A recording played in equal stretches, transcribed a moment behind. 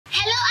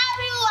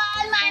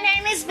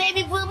is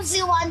Baby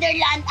Boobsie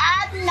Wonderland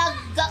at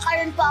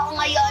nagkakaroon po ako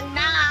ngayon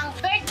ng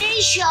birthday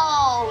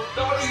show.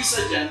 Ito ko yung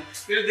isa dyan,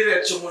 pero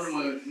diretso mo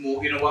naman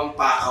mo ginawang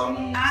pakaw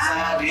ng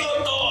sabi.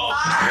 Totoo!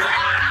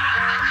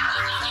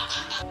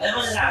 Alam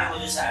mo nasabi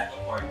mo dun sa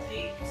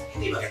portrait?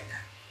 Hindi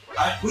maganda.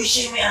 Uy,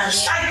 siya may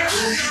aso. Ay!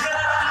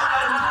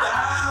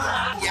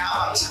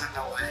 Yawang sa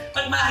katawan.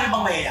 Pag maaari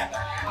bang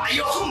mayayagan?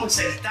 Ayoko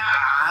magsalita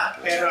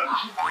pero...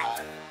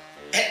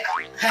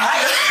 Ay!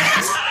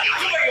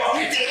 Ano ba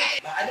yun?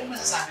 Anong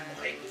masasabi mo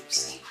kay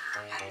Boobsie?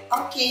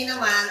 Okay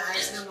naman,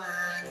 ayos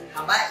naman,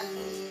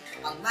 mabait,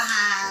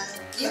 magmahal.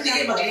 Hindi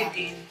kayo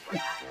mag-live-in.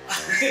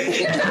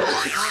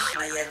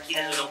 Kaya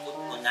kinalulungkot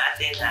po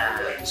natin na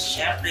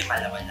siyempre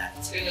malaman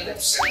natin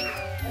sila.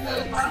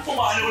 Parang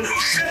pumalo na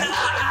siya.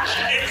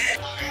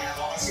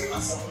 Ako kasi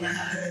pasok na.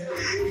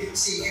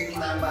 Sige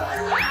mo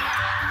naman.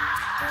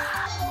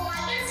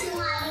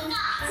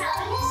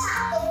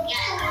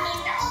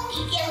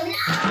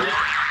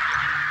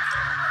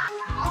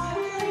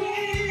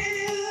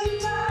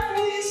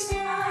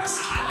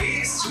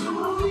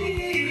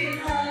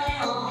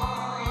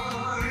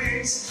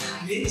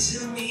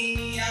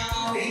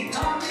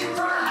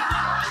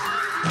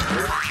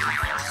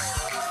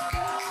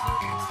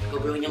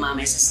 Gugulong niyo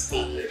mamaya sa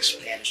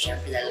stage, pero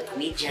syempre dahil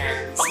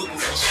comedians,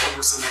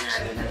 ubusin na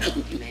natin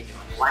ng medyo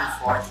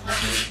 1/4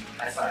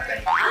 para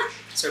pagkain. Ha?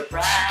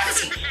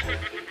 Surprise!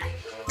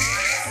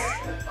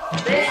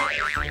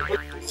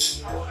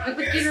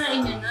 Ba't kinain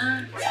niya na?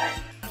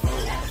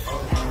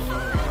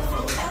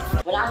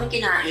 Wala kaming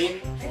kinain.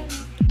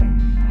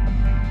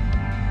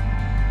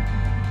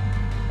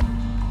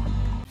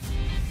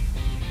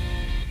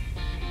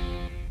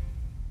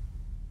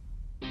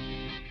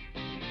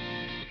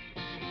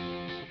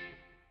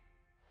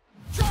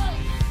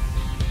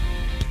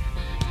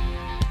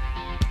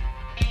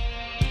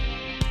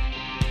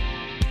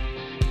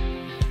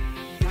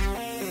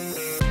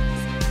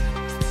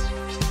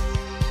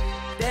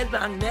 Dead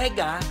ang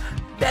nega,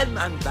 dead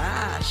ang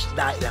bash.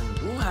 Dahil ang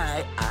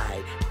buhay ay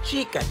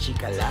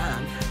chika-chika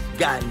lang.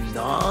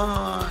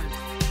 Ganon!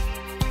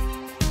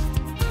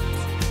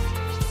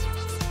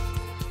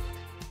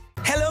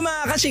 Hello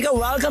mga kachika!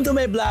 Welcome to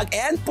my vlog,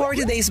 and for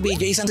today's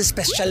video, isang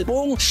special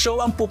pong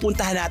show ang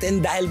pupuntahan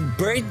natin dahil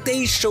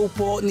birthday show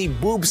po ni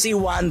Boobsie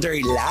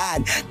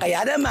Wonderland.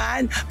 Kaya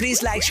naman,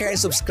 please like, share, and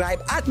subscribe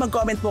at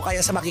mag-comment po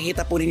kayo sa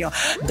makikita po ninyo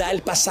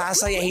dahil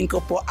pasasayahin ko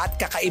po at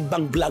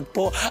kakaibang vlog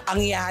po ang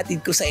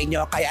ihahatid ko sa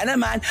inyo. Kaya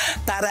naman,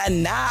 tara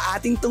na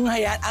ating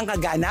tunghayan ang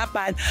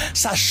kaganapan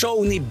sa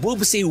show ni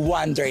Boobsie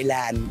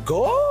Wonderland.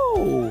 Go!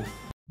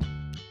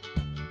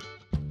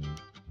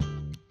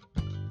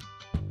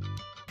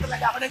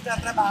 Talaga ako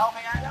nagtatrabaho,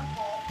 kaya lang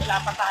po, wala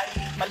pa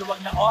tayong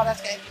maluwag na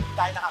oras, kaya hindi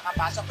tayo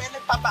nakakapasok. Pero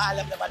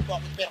nagpapaalam naman po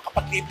ako, pero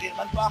kapag libre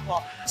naman po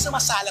ako,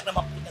 sumasalag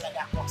naman po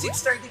talaga ako.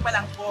 6:30 pa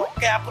lang po,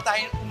 kaya po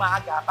tayo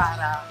umaga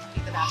para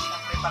makita natin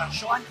ang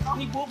preparasyon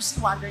ni Boobsie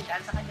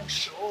Wonderland sa kanyang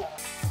show.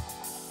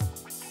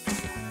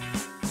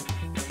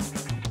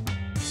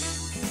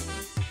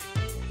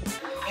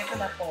 Ito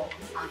na po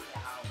ang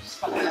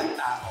house, pagkalang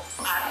tao.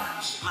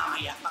 At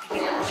mamaya,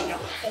 makikita po ninyo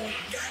kung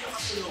gaano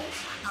katulong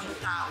ang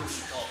tao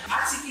dito.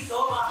 At si Tito,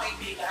 mga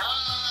kaibigan,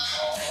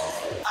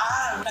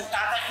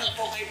 nagtatanong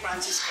po kay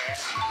Francis Kerr.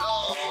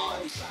 Oo,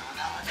 diba?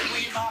 Ito po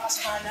yung mga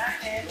kasama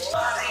natin,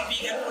 mga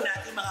kaibigan po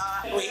natin, mga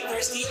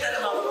waiters dito na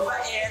mga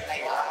babaet.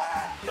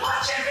 Ayan.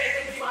 At syempre, ito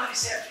yung mga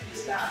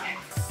receptionist namin.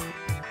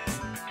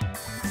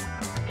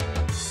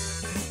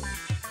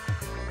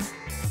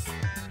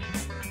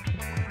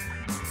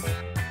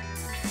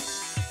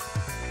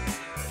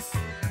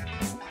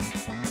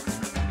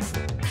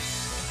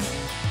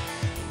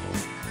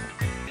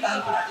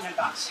 Tahan po natin ang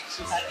backstage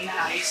kung saan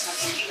inaayos na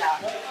po nila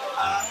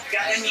ang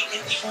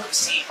gagamitin ni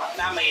Boobsie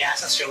mamaya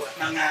sa show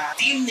ng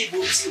team ni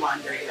Boobsie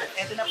Wonderland.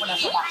 Ito na po,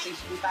 nasa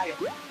backstage po tayo.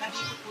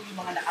 Nandito po yung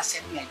mga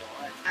nakaset ngayon.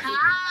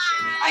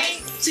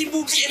 Ay! Si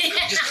Boobsie!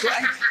 Diyos ko,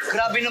 ay!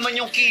 Grabe naman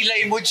yung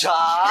kilay mo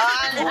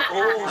dyan!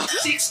 Oo!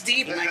 6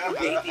 deep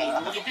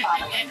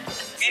microblading.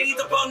 Kaya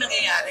dito po ang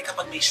nangyayari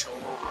kapag may show.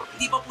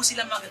 Hindi pa po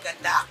sila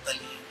magaganda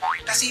actually.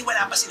 Kasi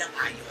wala pa silang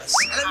ayos.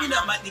 Alam niyo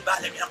naman, di ba?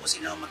 Alam niyo na kung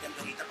sino ang maganda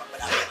rito pag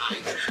wala pa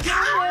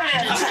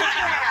ayos.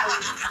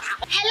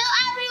 Hello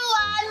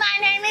everyone! My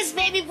name is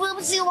Baby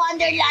Boobsie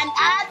Wonderland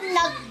at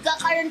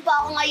nagkakaroon po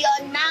ako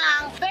ngayon ng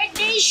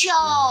birthday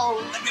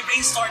show.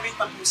 Nagbe-brainstorming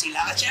pa po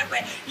sila. At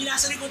syempre, yung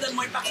nasa likodan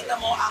mo, ipakita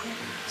mo ang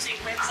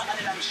segment sa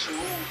kanilang show.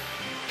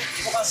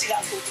 Mukhang sila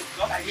ang tutok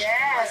ko.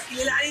 Yes!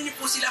 Kilalanin niyo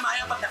po sila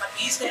mga pag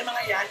nakatiis na yung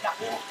mga yan.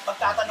 Naku,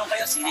 magtatanong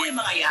kayo, sino yung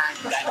mga yan?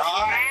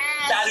 Ganon.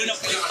 Lalo na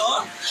po ito.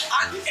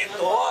 At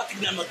ito,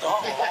 tignan mo to.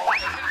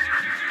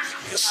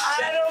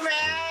 Ano,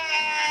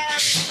 man?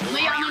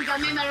 Mayaman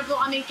kami, meron po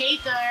kaming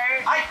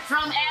cater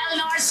from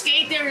Elnor's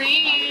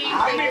Catering.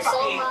 Ay, Thank you so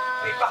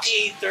much. may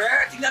pa-cater.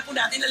 Tignan po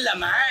natin ang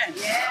laman.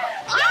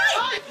 Yeah.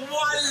 Ay!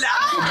 Wala!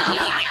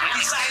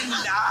 Design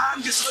lang.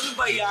 Gusto ko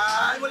ba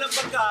yan? Walang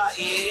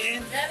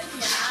pagkain. Meron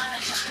yan.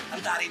 ang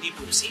dari ni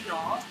Boobsie,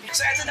 no?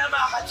 So ito na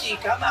mga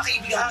kachika, mga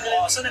kaibigan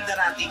ko, so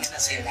nagdarating na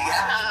sila.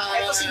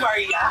 Ito si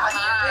Maria,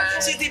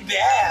 si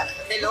Tibet.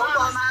 Hello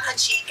po mga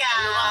kachika.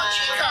 Hello mga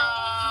kachika.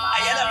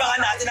 Ayan,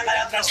 abangan natin ang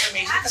kanilang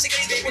transformation. Kasi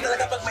ganito po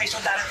talaga pag may show,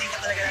 darating ka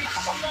talaga na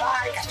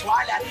nakapambay,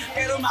 kaswalan,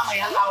 pero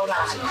mamaya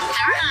aurahan.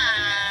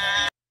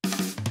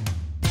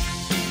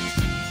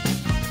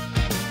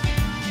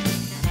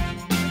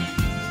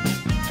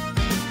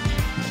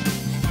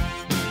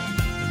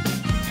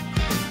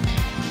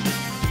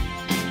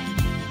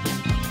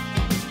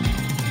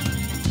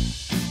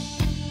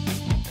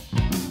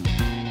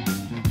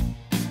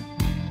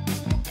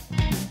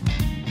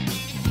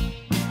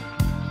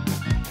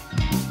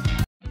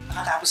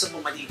 Nakatapos ang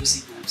bumaligo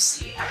si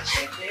Boobsie. At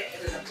syempre,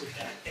 ito lang po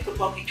yan. Ito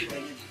po ang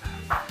itsura niya, di ba?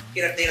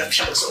 Hirap na hirap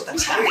siya magsuot ang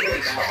sa akin,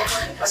 di ba?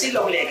 Kasi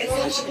long-legged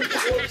na siya.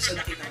 So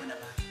nakita mo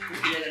naman, kung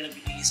ilan ang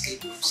nagbibigis kay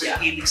Boobsie,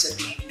 ang ibig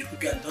sabihin,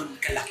 doon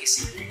kalaki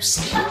si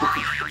Boobsie.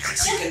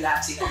 Kasi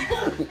kalaki, di ba?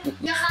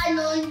 Naka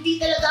hindi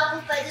talaga ako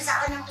pwede sa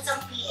akin ng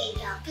isang PA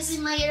lang. Kasi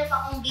mahirap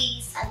akong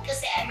bihisan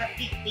kasi I'm a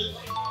big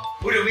PA.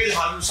 Romel,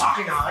 halos sa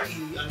akin ha, ano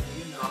yun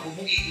ha, huwag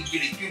mong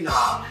i-ipilit yun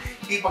ha.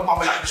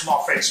 Ipagpamalaki mo sa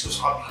mga friends ko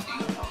sa Cavite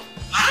yun ha.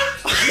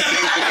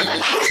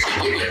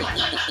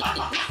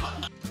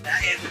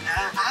 Eto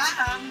na,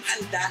 ang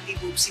handa ni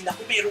Boobsie.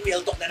 Naku, may Romel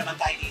talk na naman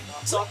tayo dito.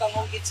 So,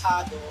 tangong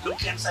itsado,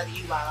 lumpiang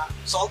sariwa,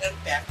 salt and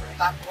pepper,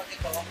 tapos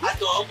ito,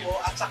 adobo,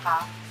 at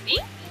saka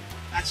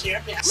at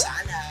syempre,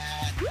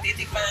 asalan.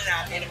 Titikman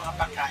na natin ang mga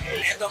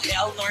pagkain. Itong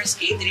Elnor's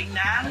Catering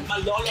ng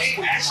Malolos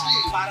Puso.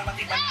 Para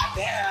matikman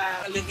natin,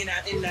 lagyan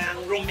natin ng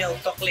Romel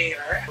talk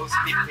later.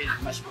 Positive milk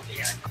mash po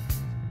yan.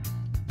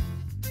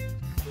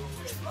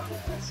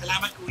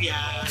 Salamat kuya.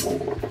 So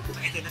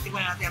ito,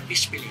 natikman natin ang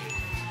fish fillet.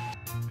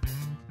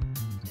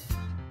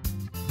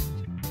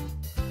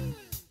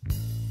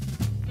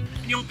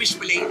 Yung fish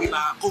fillet, di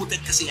ba,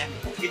 coated kasi yan.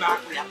 Di ba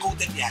kuya,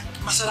 coated yan.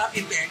 Masarap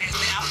in fairness.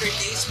 May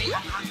aftertaste, may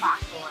anghang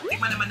factor.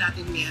 Tikman naman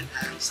natin yan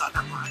sa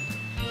takuan.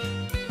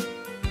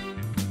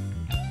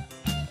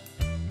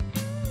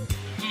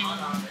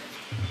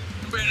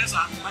 In fairness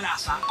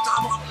malasa. Tsaka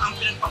mukhang ang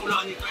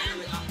pinagpakuluan nito ay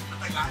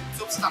matagal.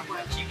 Soup stock ko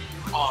ang chicken.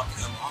 Oo,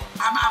 tignan mo.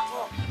 Tama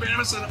ako. Pero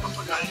naman sarap ang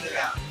pagkain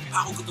nila.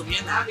 Ako gutom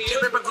yan ha.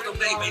 Siyempre pag gutom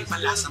na iba yung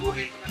panlasa mo.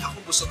 Ako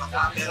busog ako.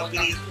 Pero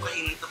pinilit ko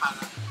kainin ito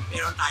para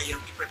meron tayong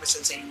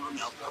i-represent sa inyong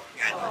milk.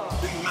 Yan.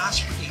 Yung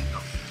mashed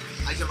potato.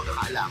 Ay siya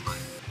magkakaalaman.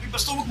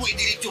 Basta huwag mo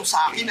i-delete yung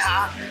sa akin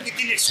ha.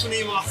 I-delete ko na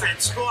yung mga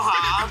friends ko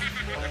ha.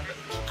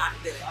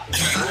 Ate.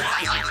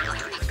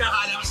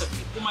 Kakaalam sa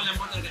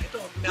kumalambot talaga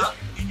ito. Melt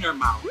in your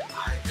mouth.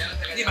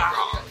 Di ba?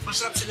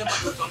 Masarap sila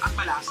magluto at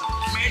malasa.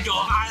 Medyo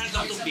maalat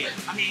daw itong beer.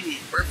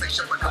 Aminin. Perfect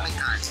siya pagka may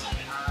kaso.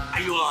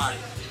 Ayun.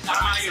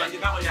 Tama yun, di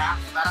ba kuya?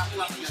 Parang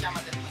hindi siya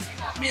madali.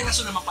 May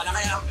rason naman pala.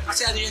 Kaya,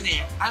 kasi ano yun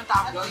eh. Anong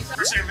tawag doon?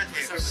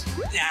 Preservatives.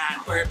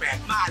 Yan,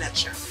 perfect. Maalat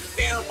siya.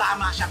 Pero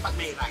tama siya pag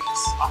may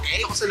rice.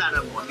 Okay? Ito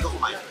kasalanan mo, hindi ko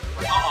kumain.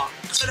 Oo.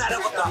 Kasalanan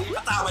ko to.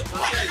 Patawad ko.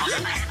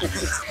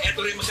 Ito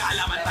rin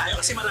magkaalaman tayo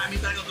kasi marami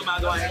talagang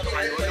gumagawa nito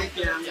kayo.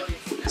 Lumpiang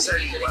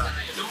sariwa.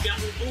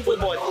 Lumpiang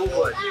ubod.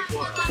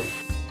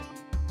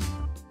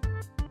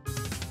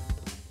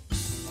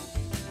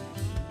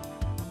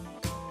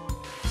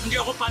 Hindi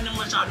ako fan ng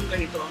masyadong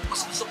ganito.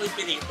 Mas gusto ko yung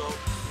pinito.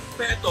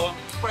 Pero ito,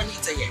 for me,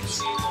 it's a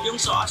yes. Yung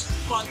sauce,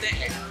 konti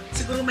eh.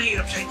 Siguro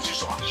mahirap siya, hindi siya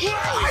sauce.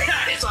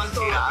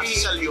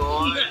 Social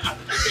yun.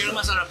 Pero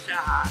masarap siya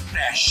ha.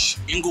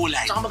 Fresh. Yung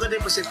gulay. Tsaka maganda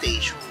yung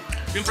presentation.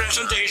 Yung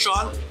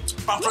presentation,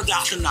 pang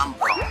production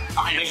number.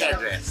 Okay na siya.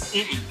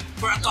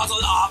 For a total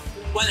of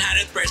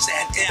 100%.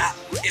 Kaya,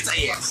 it's a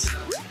yes.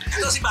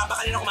 Ito si Baba,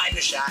 kanina kumain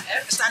na siya.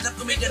 Stand-up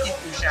comedian din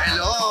po siya.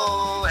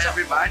 Hello,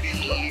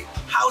 everybody!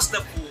 How's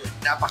the food?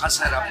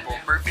 Napakasarap po.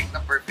 Perfect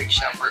na perfect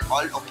siya for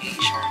all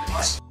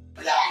occasions.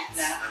 Malapit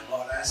na ang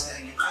oras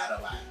na inyong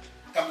arawan.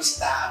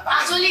 Kamusta?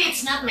 Actually,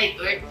 it's not my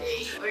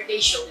birthday.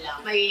 Birthday show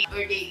lang. My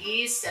birthday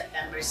is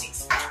September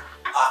 16.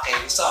 Okay,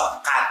 so,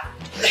 cut.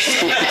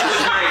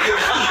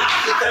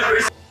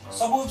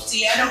 So,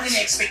 Boobsie, anong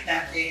in-expect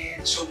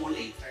natin? Show mo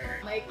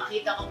later. May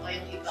pakita ko pa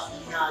yung ibang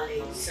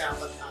knowledge sa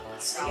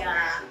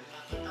pagpapasaya,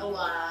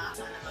 pagkatawa,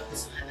 sana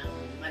magustuhan ng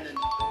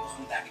manonood.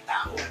 Ang dami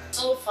tao.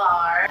 So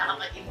far,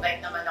 nakapag-invite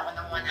naman ako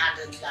ng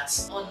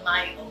 100+ on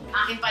my own.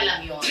 Akin pa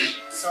lang yun.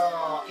 So,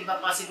 iba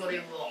pa siguro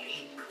yung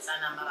walk-in.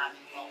 Sana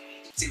maraming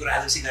walk-in.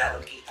 Siguradong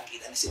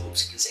kitang-kita na si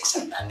Boobsie sa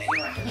isang nanay.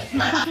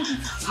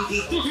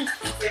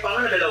 Eh,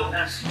 paano nagalaw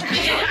na?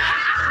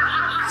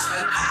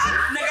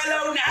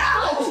 Nagalaw na!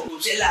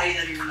 Boobsie, layo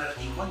na rin yung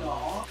narating mo,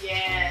 no?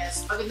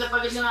 Yes. Pagod na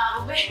nga ako,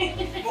 be.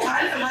 Mukha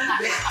naman,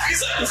 be.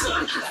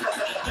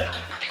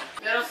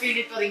 Pero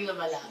feeling ko rin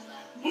lumalaban.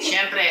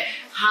 Siyempre,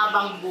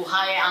 habang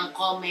buhay ang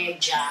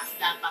komedya,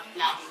 dapat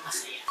laging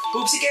masaya.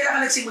 Boobsie, kailan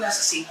ka nagsimula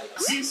sa single?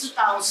 Since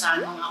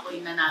 2000, nung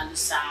ako'y nanalo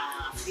sa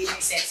Feeling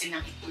Sexy ng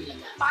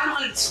Itbulaga. Paano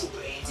ka nag-discover?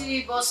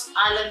 Si Boss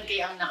Alan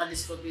Kay ang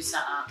nakadiscover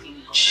sa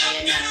akin.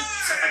 Kaya na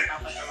sa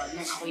pagpapatawa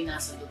nung ako'y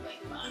nasa Dubai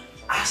pa.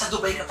 Ah, sa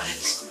Dubai ka pa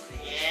nag-discover?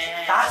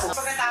 Yes. Tapos,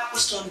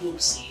 pagkatapos nun,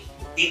 Boobsie,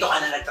 dito ka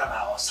na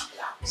nagtrabaho sa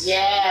club.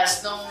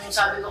 Yes, nung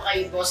sabi ko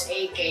kay Boss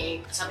AK,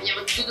 sabi niya,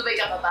 mag-Dubai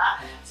ka pa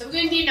ba? Sabi ko,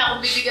 hindi na, kung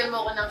bibigyan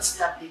mo ako ng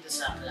slot dito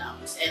sa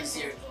Clowns and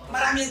Circo.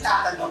 Marami yung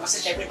tatanong kasi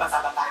syempre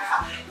bata-bata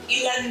ka.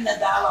 Ilan na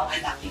daw ang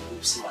anak ni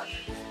Boobsie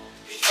Wonderland?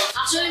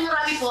 Actually,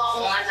 marami po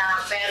akong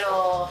anak, pero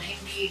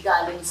hindi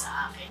galing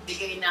sa akin.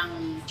 Bigay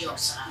ng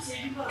Diyos sa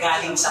akin.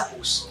 Galing sa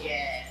puso.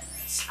 Yes.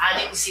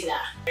 Anim sila.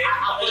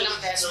 Ako ng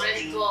best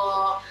friend ko,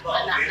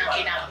 anak ng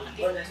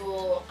kinakapatid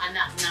ko,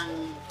 anak ng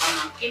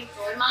pamangkin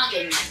ko, yung mga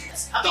ganyan.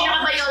 Ang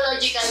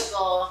pinaka-biological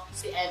ko,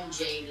 si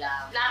MJ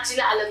lang. Lahat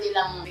sila alam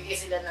nilang bigay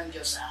sila ng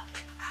Diyos sa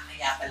akin.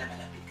 Kaya pala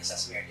malapit ka sa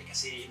swerte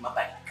kasi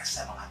mabalik ka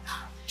sa mga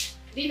tao.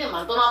 Hindi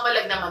naman,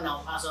 pumapalag naman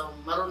ako, kaso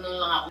marunong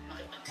lang ako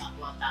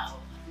makipagkapwa-tao.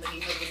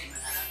 Maging mabuti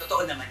na.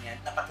 Totoo naman yan,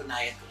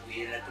 napatunayan ko po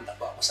yun, nagpunta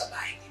po ako sa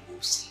bahay ni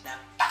Boobsie na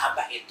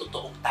pakabait,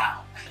 totoong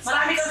tao.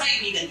 Marami kang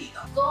kaibigan dito.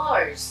 Of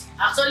course.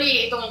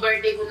 Actually, itong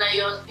birthday ko na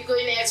yun, hindi ko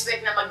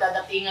ina-expect na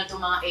magdadatingan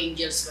itong mga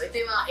angels ko. Ito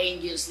yung mga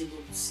angels ni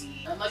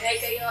Boobsie. Mag-hi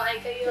kayo, hi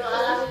kayo,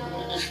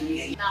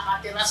 hi.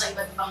 Nakatira sa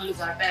iba't ibang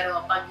lugar,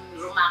 pero pag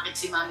rumakit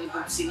si Mami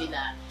Boobsie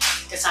nila,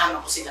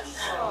 kasama ko silang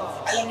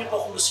lahat. Alam niyo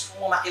po, kung gusto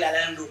mo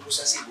makilala ng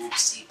lubusan si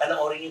Boobsie,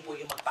 panoorin niyo po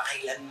yung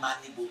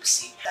magpakailanman ni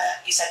Boobsie.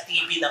 Isa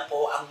TV na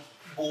po ang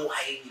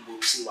buhay ni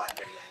Boobsie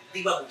Wonderland.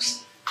 Di ba,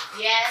 Boobsie?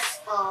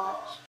 Yes po.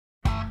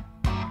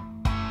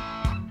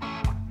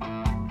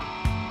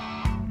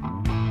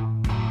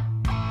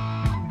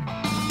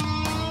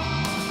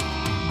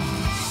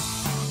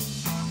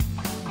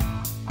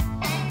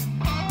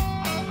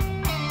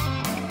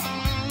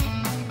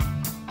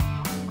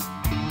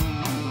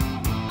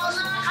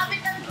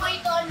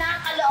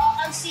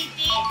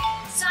 City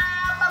sa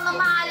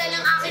pamamahala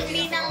ng aking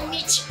linang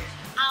Mitch,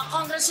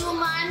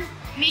 Congresswoman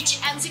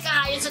Mitch MC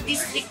Kahayan sa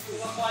District 2.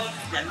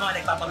 Yan mo,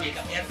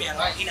 nagpapamakeup yan, pero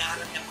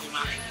hinahanap niya po yung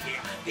mga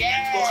kaibigan. Yes.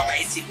 Yan po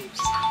kabait si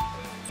Boobsie.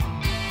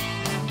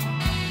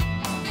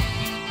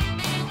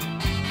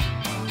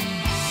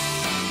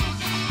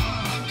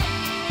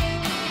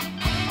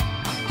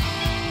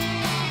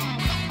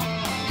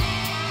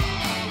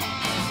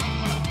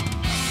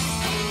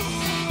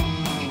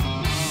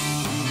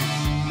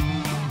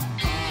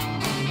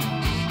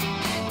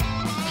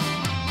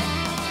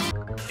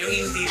 Yung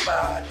hindi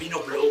pa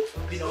binoblow,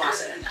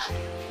 binawasan na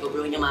namin.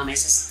 Bubro niya mamaya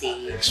sa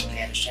stage,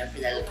 pero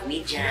syempre dahil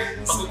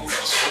comedians,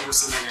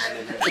 ubusin na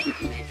namin ng medyo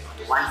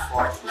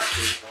 1/4 na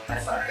cake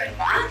para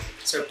pag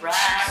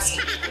surprise!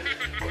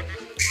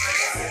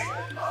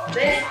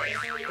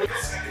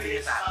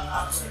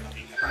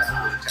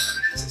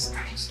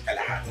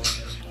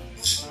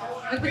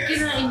 Ay, ba't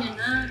kinain niya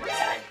na?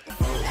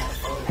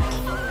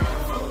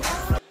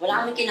 Wala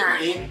kami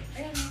kinain.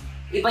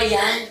 Iba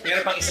yan.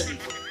 Meron pang isa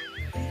dito.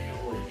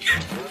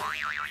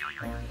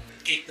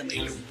 Cake na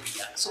may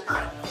lumpia. So,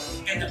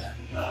 ganda ba?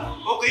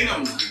 Okay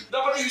naman.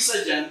 Dapat yung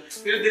isa dyan,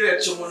 pero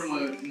diretso mo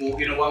naman mo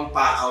ginawang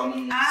pakaw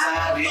ng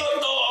sabi.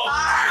 Totoo!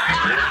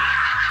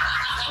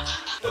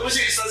 Tapos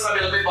yung isa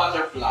sabi na may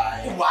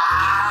butterfly.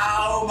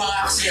 Wow! Mga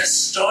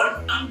aksiyasyon!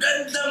 Ang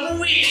ganda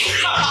mo eh!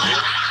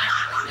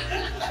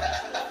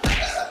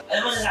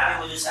 Alam mo, nasabi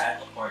mo dun sa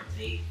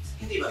portrait.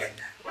 Hindi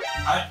maganda.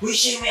 Uy,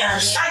 siya yung may ano.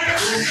 Ay!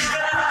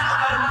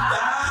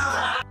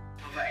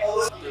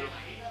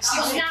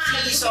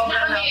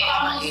 Sobrang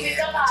nakakangibig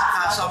ka pa.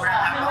 Sobrang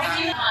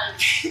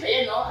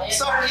Ayan o, ayan.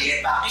 Sorry,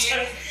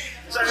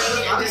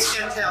 I just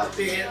can't help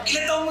it.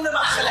 Ilan taon mo na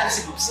makakilala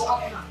si Boobsie?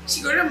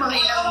 Siguro mga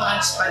ilang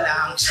months pa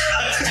lang.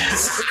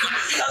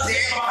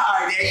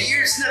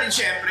 Years na rin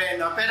syempre,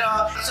 no?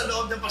 Pero sa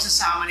loob ng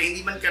pagsasama na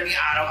hindi man kami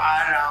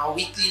araw-araw,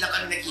 weekly lang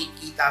kami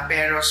nakikita,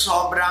 pero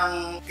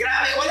sobrang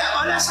grabe,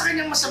 wala sa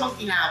kanyang masamang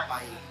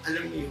tinapay.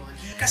 Alam mo yun?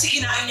 Kasi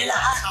kinain niya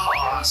lahat.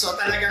 Oo, so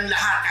talagang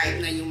lahat,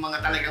 kahit na yung mga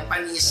talagang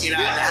panisira,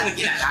 lahat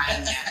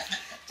kinakain niya.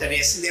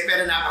 Hindi,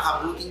 pero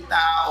napakabuting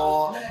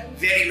tao,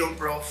 very low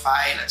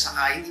profile, at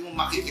saka hindi mo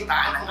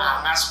makikitaan ng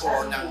angas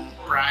o ng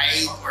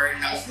pride or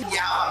ng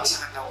yawang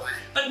sa katawan.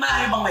 Pag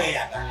maaari bang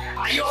mayayaga?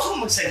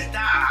 Ayoko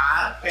magsalita,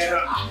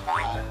 pero...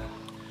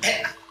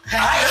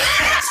 Ay!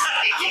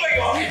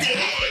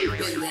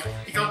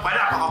 Ikaw pa,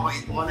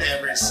 napakabait mo na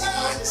ever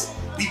since.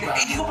 Diba?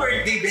 Hindi ko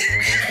birthday,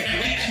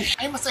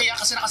 Ay, masaya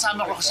kasi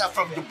nakasama ko siya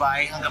from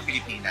Dubai hanggang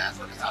Pilipinas.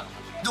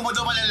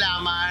 Dumo-dumo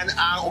malalaman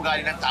ang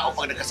ugali ng tao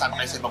pag nagkasama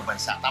kayo sa ibang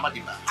bansa. Tama,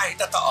 di ba? Ay,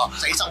 totoo.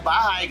 Sa isang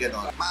bahay,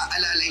 gano'n.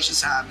 Maaalalay siya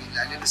sa amin,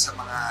 lalo na sa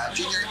mga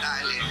junior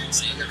talents.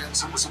 Talagang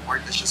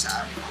sumusuporta siya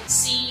sa amin.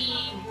 Si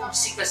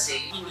Boobsie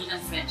kasi, hindi lang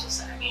friend siya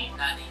sa akin.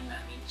 Nanay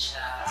namin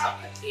siya,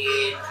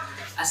 kapatid.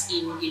 As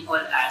in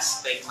all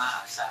aspect,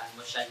 maaasahan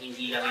mo siya.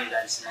 Hindi lang yung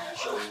dance na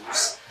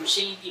shows.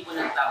 Siya yung tipo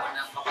ng tao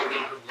na kapag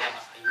may problema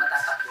kayo,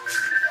 matatakbo mo.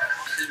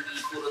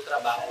 Hindi puro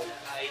trabaho na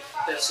kahit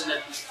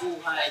personal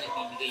buhay,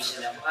 nagbibigay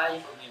siya ng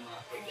payo kung may mga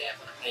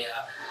problema.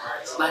 Kaya,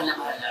 mahal na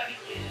mahal namin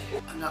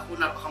yun. Anak ko,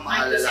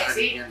 napakamahalala ka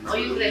rin yan.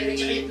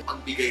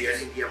 Pagbigay yan,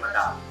 hindi yan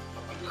madami.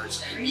 Kapag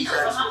sa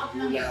kaibigan, sa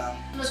kulang,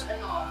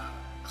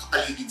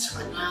 nakapaligid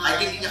sa kanya. Kahit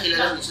hindi niya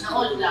kilala, minsan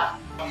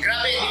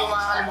Grabe, hindi ko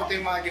makakalimutan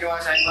yung mga ginawa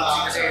sa akin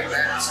kasi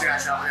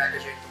disgrasya ako natin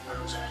siya yung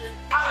tumulong sa akin.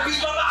 Ang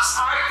Viva Max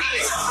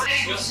Artist!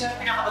 Yung siya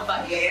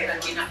pinakababae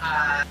at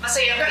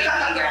pinaka-masayang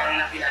kaibigan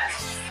na kilala.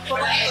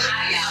 Wala yung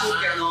ayaw,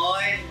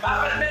 gano'n.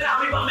 Bakit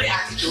marami bang may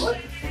attitude?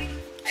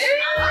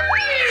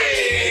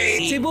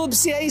 Si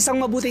Boobsie ay isang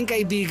mabuting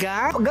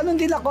kaibigan. Ganon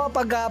din ako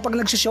pag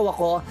nagsishow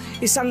ako,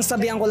 isang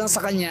sabihan ko lang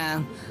sa kanya,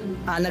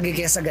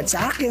 nagigess agad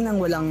sa akin ng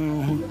walang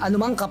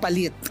anumang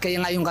kapalit. Kaya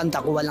nga yung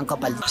kanta ko walang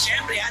kapalit.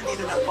 Siyempre,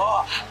 andito na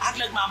po ang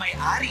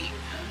nagmamay-ari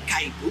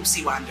kay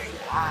Boobsie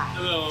Wonderland.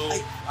 Hello.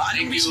 Ay,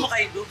 anong wish mo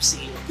kay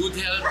Boobsie? Good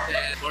health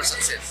and more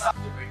success.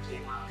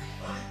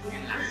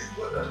 Yun lang.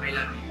 I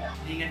love you.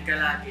 Ingat ka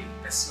lagi.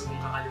 Tapos huwag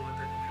mong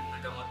kakalimutan yung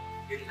nagamot.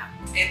 Yun lang.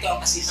 Ito ang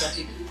assistant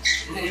ni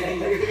Boobsie.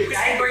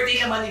 Kahit birthday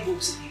naman ni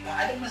Boobsie, diba?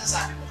 Anong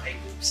masasabi mo kay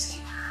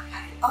Boobsie?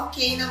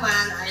 Okay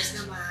naman, ayos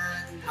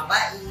naman.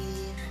 Mabait,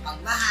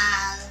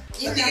 pagmahal.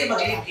 Hindi kayo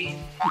mag-live-in.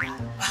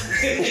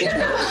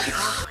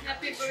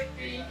 Happy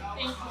birthday.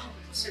 Thank you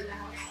sa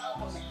lahat.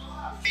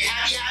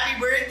 Happy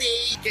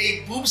birthday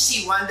kay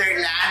Boobsie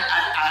Wonderland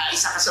at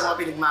isa ka sa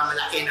mga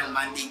pinagmamalaki ng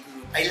Monday Group.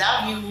 I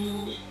love you!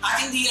 At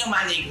hindi ang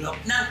Monday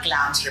Group ng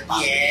Clowns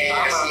Republic.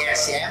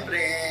 Yes,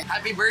 siyempre.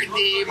 Happy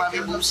birthday,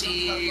 Mami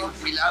Boobsie.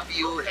 We love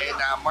you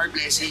and more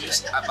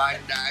blessings,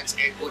 abundance,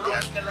 and good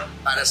health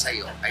para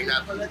sa'yo. I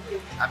love you.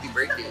 Happy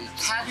birthday.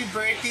 Happy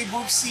birthday,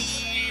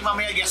 Boobsie!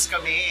 Mamaya guest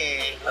kami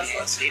eh.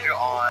 Yes, later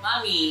on.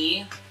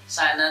 Mami,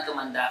 sana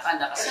tumanda ka,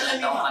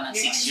 nakasilang taon ka ng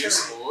 6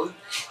 years old.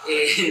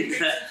 And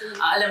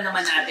alam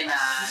naman natin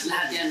na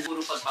lahat yan puro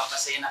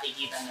pagpapasaya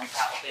nakikita ng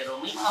tao. Pero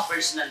may mga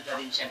personal ka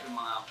rin siyempre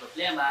mga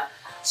problema.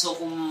 So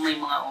kung may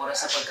mga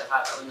oras sa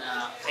pagkakataon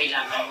na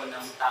kailangan mo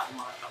ng taong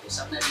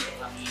makakausap na dito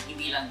kami,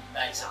 hindi lang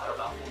dahil sa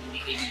trabaho, hindi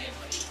kaibigan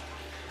mo rin.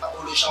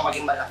 Patuloy siyang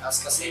maging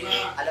malakas kasi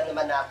alam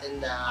naman natin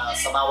na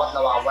sa bawat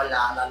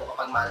nawawala, lalo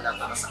kapag mahal na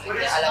para sa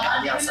kanya,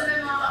 alagaan niya ang sarili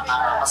niya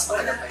para mas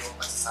maganda pa yung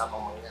pagsasama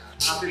mo niya.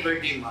 Happy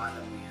birthday, ma.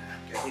 Alam mo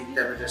yan. Kahit hindi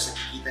tayo sa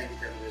kikita, hindi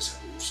tayo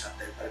sa uusap,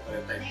 dahil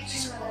pare-pareho tayo busy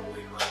sa mga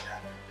buhay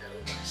natin. Pero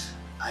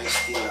I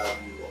still love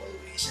you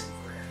always and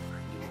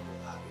forever. Hindi mo po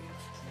bago yan.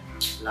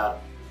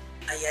 Love you.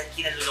 Ayan,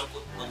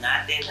 kinalulungkot po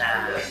natin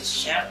na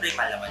siyempre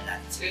malaman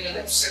natin si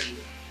Boobsie.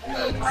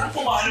 Parang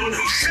pumalo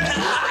naman.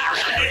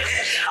 Okay,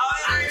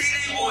 birthday na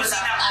yung Boobsie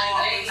na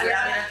ko. Ang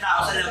dami ng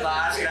tao sa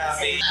labas,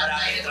 grabe.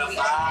 Maraming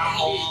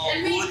trabaho,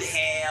 good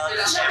health,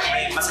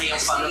 siyempre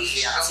masayang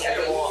pamilya. Kasi ano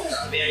mo,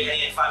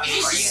 very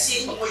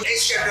family-oriented. Eh,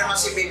 siyempre naman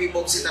si Baby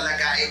Boobsie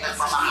talaga ay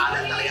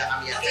nagmamahalan talaga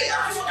kami yan. Kaya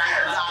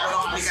kahit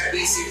gaano kami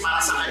ka-busy para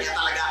sa kanya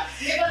talaga,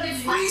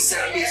 free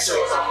service.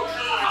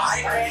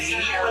 Ay,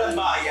 walang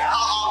bayan.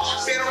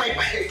 Oo, pero may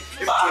I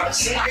love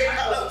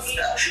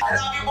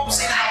you,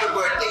 Boobsie, na happy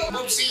birthday.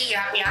 Boobsie,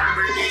 happy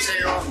birthday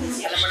sa'yo.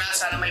 Alam mo na,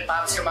 sana may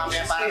paps ka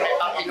mamaya para may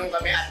pampinong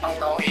kami at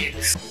pang-tawid.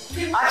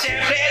 At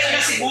syempre, ito na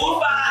si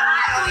Buba!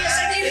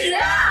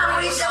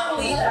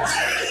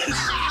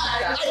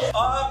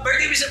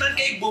 Birthday wish naman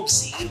kay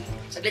Boobsie.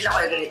 Saglit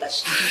ako yung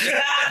galitas.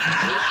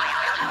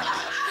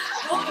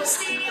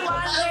 Boobsie,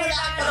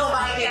 Wonderland! Ano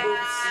ba yung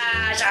Boobsie?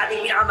 Sa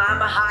ating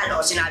pinakamamahal,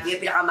 o sinabi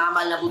yung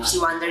pinakamamahal na Boobsie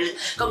Wonderland.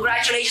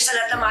 Congratulations sa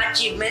lahat ng mga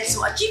achievements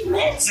mo.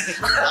 Achievements!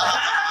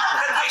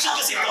 Congratulations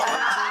kasi ito.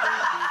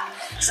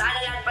 Sana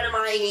lahat pa ng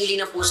mga hinihiling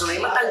ng puso mo ay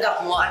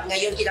matanggap mo at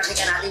ngayon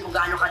kinakita natin kung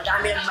gaano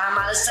kadami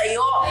nagmamahal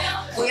sa'yo.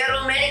 Kuya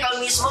Romel,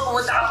 ikaw mismo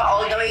pumunta ka pa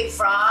all the way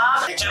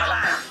from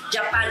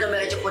Japan.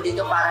 Dumiretso po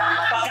dito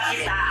para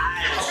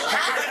pagkakitaan.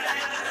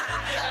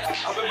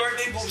 Happy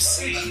birthday,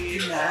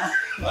 Boobsie!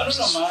 Ano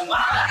naman?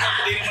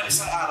 Hindi naman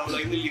isang araw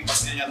lang,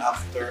 nilipas niya yan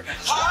after.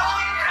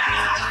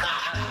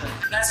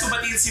 Nais ko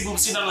batiin si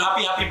Boobsie ng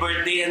happy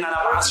birthday na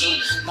napakasyon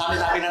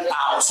namin ng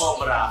tao,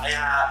 sobra.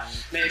 Kaya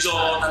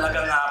medyo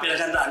talagang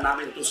pinagandaan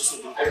namin ito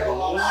susunod.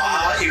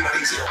 Iba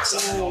rin siya kasi.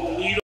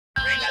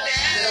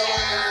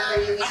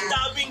 Ang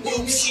daming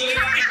Boobsie!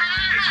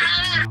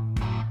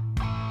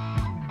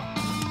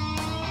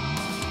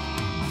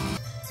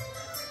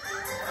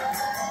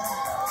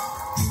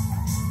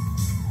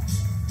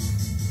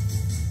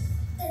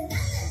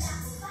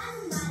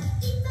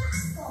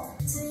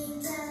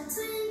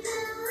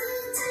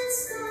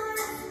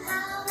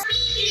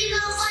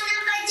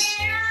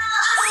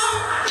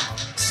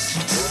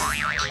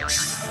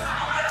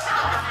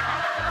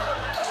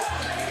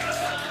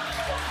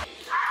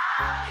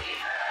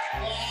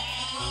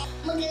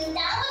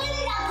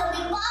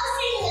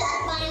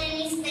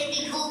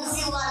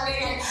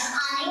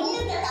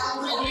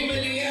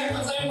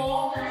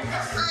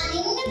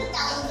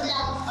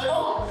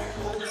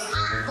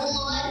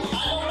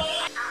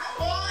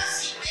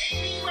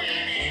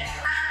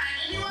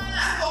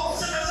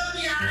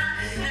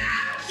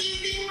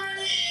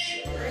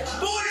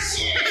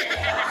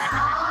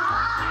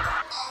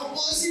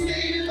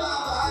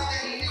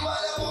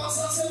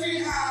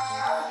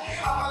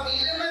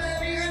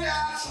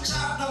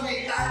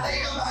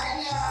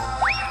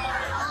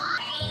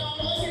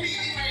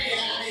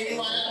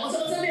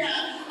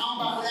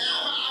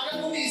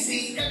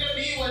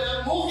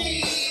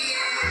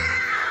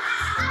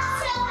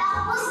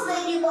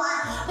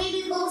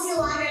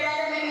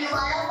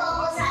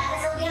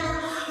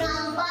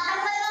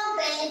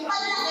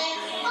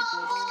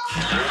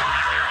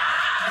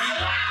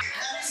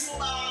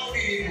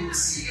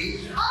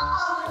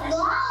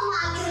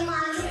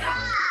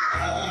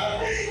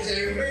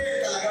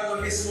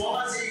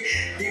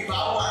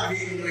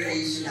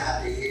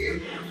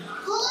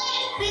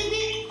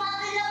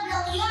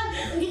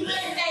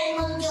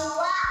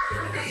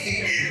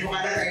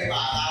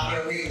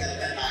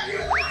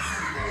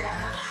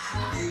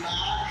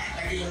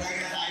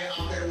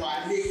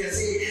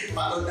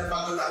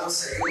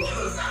 sa'yo.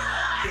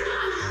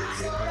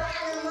 Sobra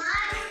ka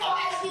naman.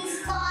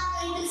 Excuse pa ka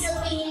ito ibig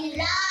sabihin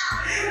nila.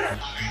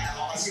 Nakita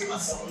ko kasi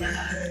pasok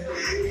na.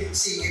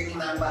 Sige mo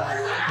na ba?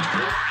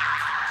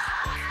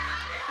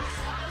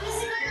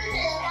 Kasi naman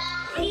talaga,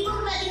 hindi mo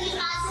pwedeng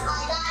ipasok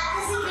agad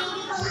kasi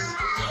baby pa nga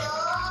tayo.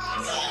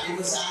 Sabi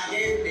mo sa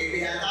akin,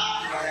 baby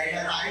anak, walay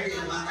na tayo, di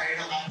naman tayo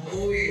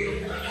nakabuo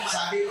eh.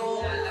 Sabi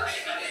ko,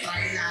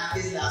 try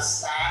natin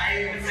last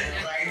time.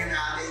 Try na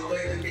natin to,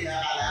 ito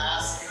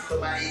pinakalas.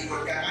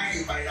 Tumalikod ka nga,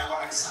 hindi pa rin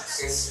ako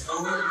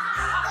nag-successful.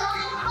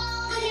 Sabi ko,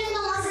 Ganyan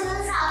mga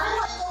sinasabi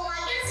mo, ito nga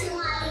yan,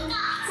 sinungaling ka.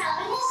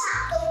 Sabi mo,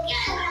 hotdog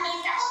yan,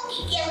 nakita ko,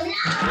 kikiam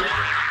lang.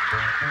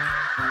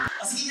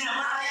 O sige na,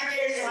 Mariah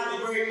Carey, happy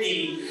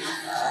birthday!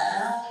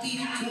 Happy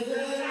birthday to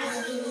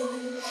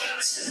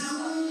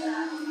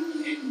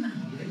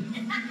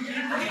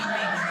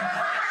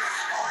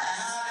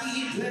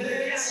Happy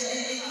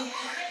birthday.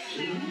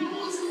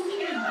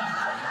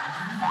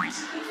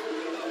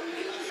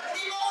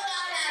 Hindi mo ko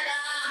naalala.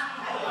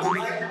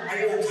 Bumay,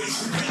 ayaw.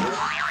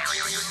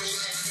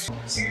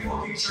 Sige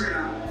po, picture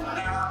na.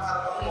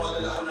 Nakakaparang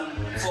model ako ng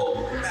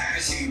Vogue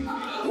magazine.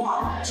 1,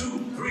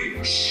 2,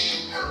 3.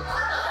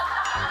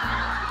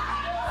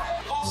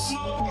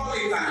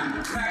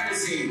 Cosmopolitan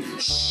magazine.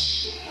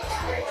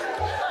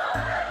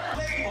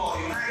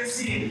 Playboy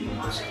magazine.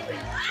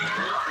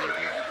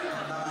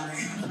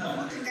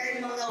 Kahit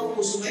mga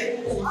naupuso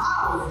kayo,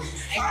 wow!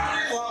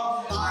 Pare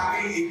ko,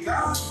 pare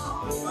ikaw.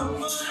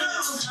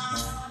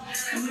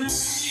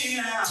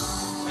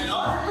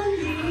 Hello?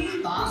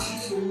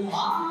 Bakit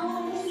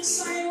kumawag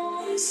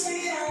sa'yo,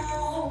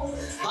 sayaw?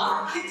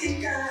 Bakit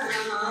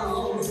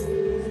ikaw?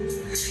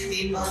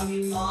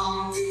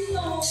 Ibang-ibang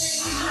Pinoy.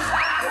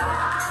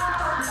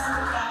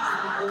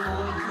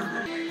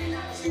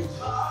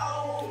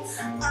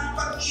 Ang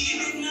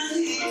pag-ibig na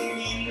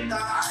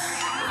hinihintay.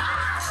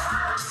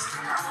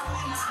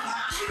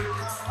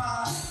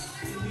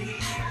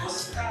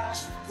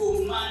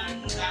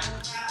 Kumanda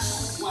ka,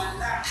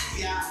 wala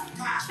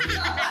yaka.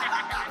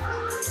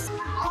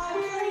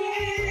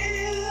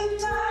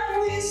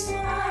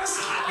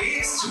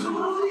 It's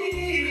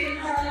truly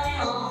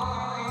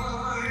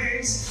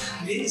ours.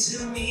 It's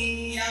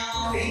me,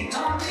 I'll be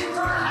talking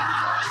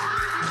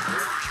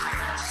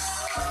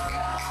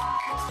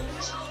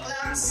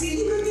I'm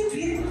seeing the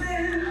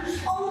feeling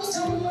of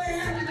the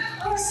wind.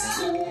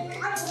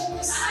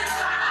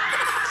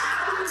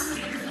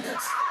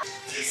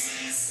 This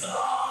is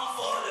song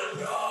for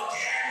the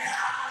broken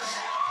heart.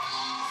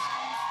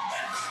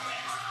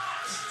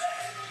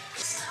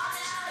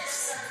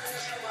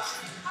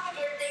 Happy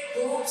birthday,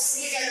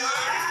 Boobsie!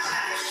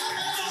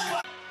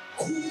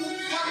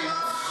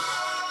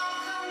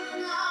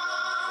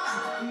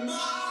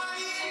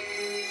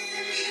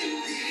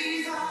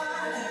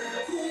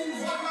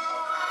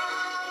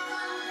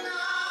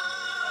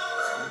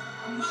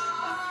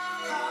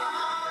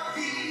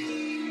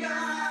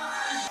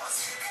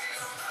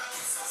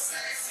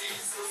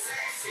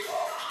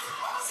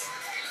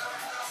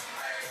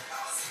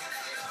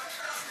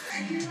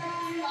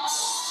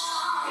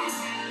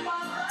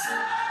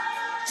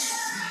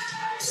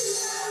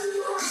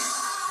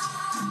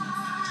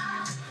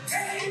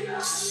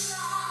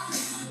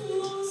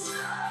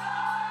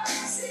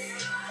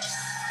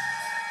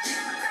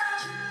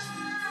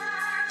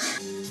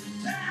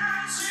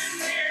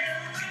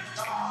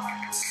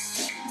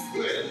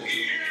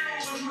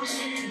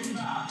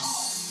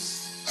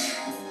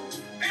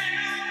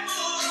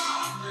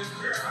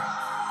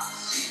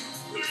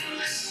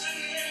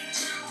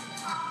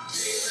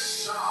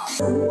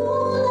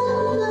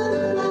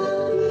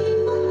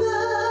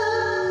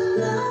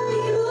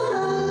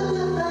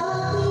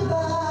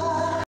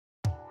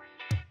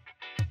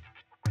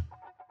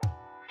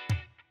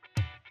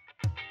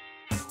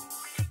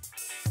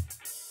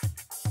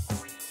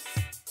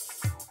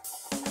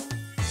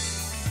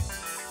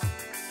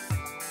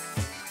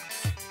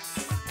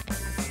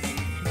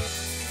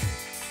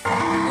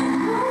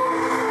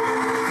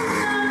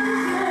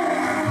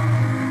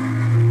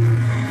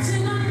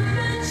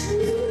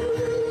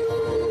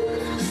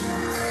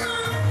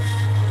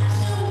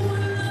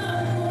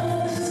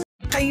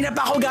 Kanina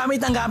pa ako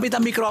gamit ang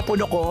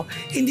mikropono ko,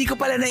 hindi ko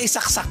pala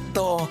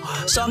naisaksakto.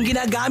 So ang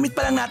ginagamit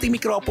pa lang nating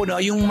mikropono,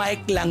 yung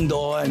mic lang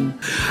doon.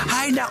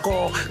 Ay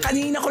nako,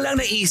 kanina ko lang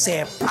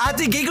naisip.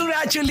 Ate Gay,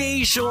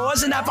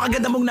 congratulations!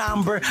 Napakaganda mong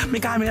number. May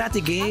camera,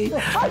 Ate Gay.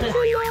 Hello!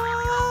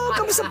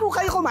 Kamusta po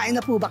kayo? Kumain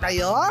na po ba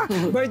kayo?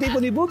 Birthday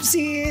po ni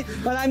Boobsie.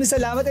 Maraming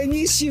salamat. I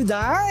miss you,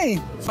 Day.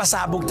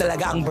 Pasabog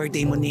talaga ang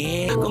birthday mo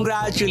ni.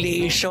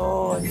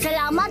 Congratulations!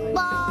 Salamat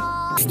po!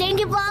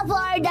 Thank you po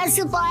for the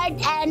support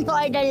and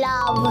for the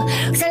love.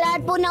 Sa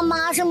lahat po ng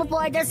mga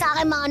sumuporta sa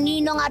akin, mga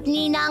ninong at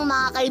ninang,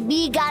 mga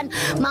kaibigan,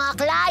 mga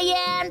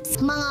clients,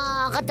 mga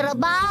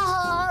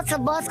katrabaho, sa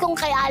boss kong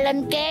kay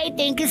Alan K,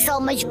 thank you so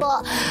much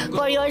po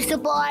for your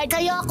support.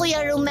 Sa'yo,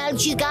 Kuya Romel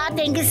Chika,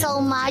 thank you so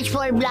much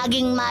for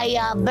vlogging my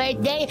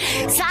birthday.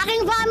 Sa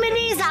aking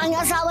family, sa aking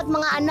asawa at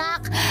mga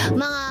anak,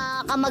 mga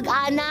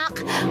kamag-anak,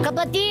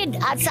 kapatid,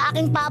 at sa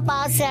aking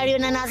papa, Seryo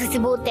na nasa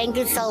Cebu. Thank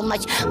you so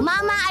much.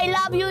 Mama, I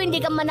love you. Hindi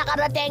ka man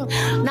nakarating.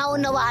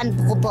 Naunawaan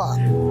ko po.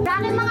 Sa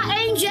aking mga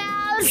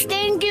angels,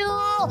 thank you.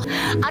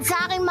 At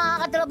sa aking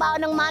mga katrabaho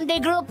ng Monday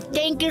Group,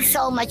 thank you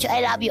so much.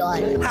 I love you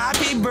all.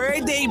 Happy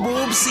birthday,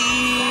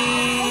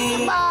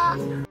 Boobsie!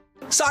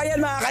 So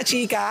ayan mga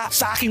kachika,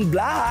 sa aking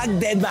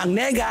vlog, Deadmang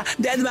Nega,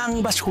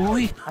 Deadmang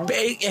Baskuy.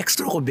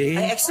 Extra ko, be.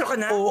 Ay, extra ka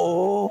na?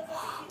 Oo.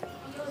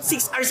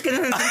 6 hours ka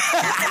na.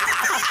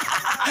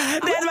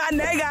 Deadmang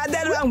Nega,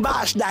 Deadmang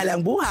Bash, dahil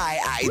ang buhay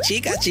ay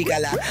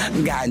chika-chika lang.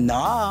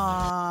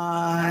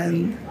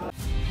 Ganon.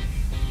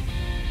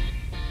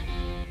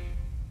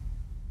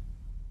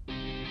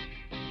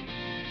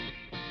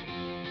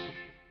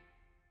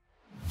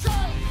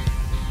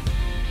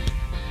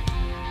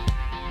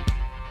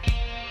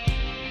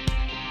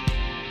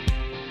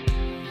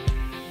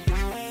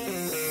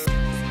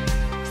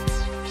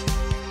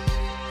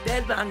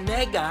 Deadmang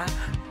Nega,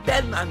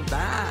 Deadmang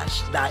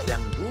Bash, dahil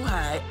ang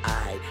buhay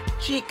ay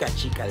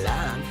chika-chika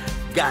lang.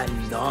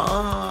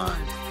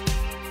 Ganon!